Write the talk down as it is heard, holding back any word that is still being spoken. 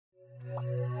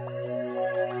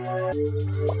Good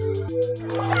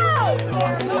job,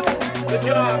 good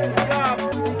job.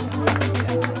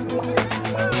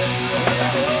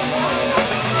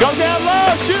 Go down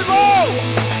low, shoot low.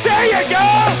 There you go.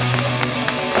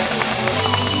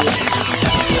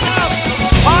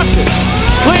 Austin,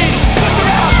 clean.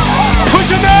 Push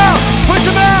him out, push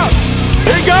him out.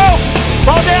 There you go.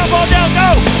 Ball down, go.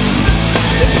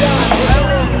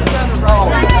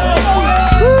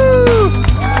 Woo.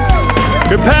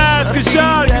 Good pass, good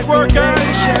shot, good work, guys.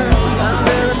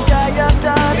 Under a sky of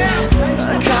dust,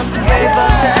 a constant wave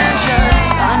of tension,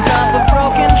 on top of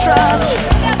broken trust.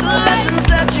 The lessons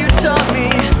that you taught me,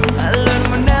 I learned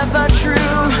were never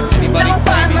true. Now I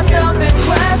find myself in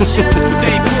question.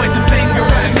 They point the finger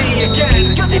at me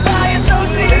again. Guilty by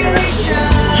association.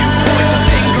 You point the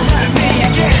finger at me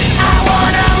again. I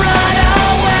wanna run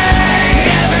away,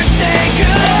 never say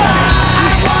goodbye.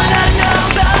 I wanna know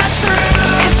the truth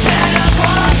instead of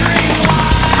wondering why.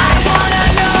 I wanna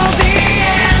know the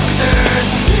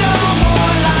answers, no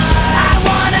more lies. I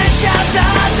wanna shut the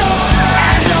door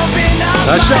and open up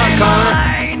Nice shot, my Connor.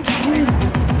 mind.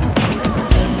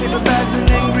 Paper bags and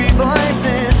angry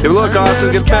voices. Give a look,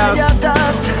 Austin, get past. Under a sky of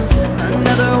dust,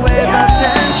 another wave of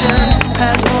tension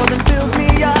has more than filled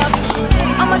me up.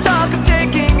 On my talk of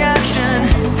taking action,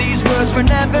 these words were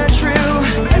never true.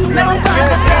 Now I find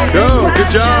myself in Go, good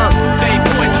question. job. They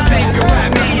point the finger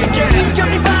at me again.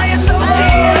 Guilty by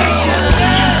association.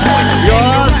 Point the Go,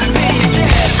 finger Austin. at me again.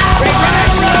 I wanna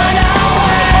run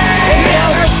away,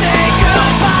 never say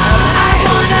goodbye. I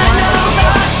wanna know the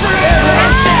truth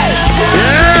instead of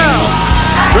Yeah.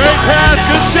 Great pass,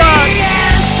 good shot. the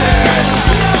answers.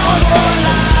 No more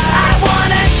lies. I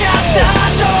wanna shut the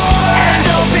door and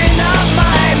open up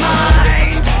my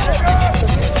mind.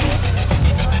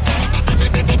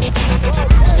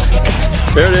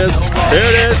 There it is. There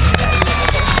it is.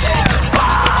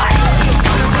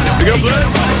 We go, Blue.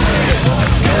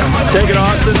 Take it,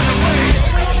 Austin.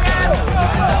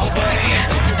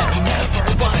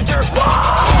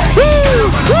 Woo!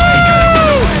 Woo!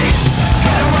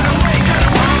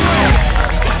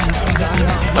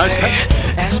 Nice pass.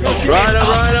 Right up.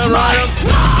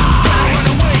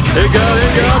 There you go.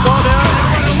 Ball down.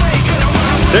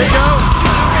 There you go.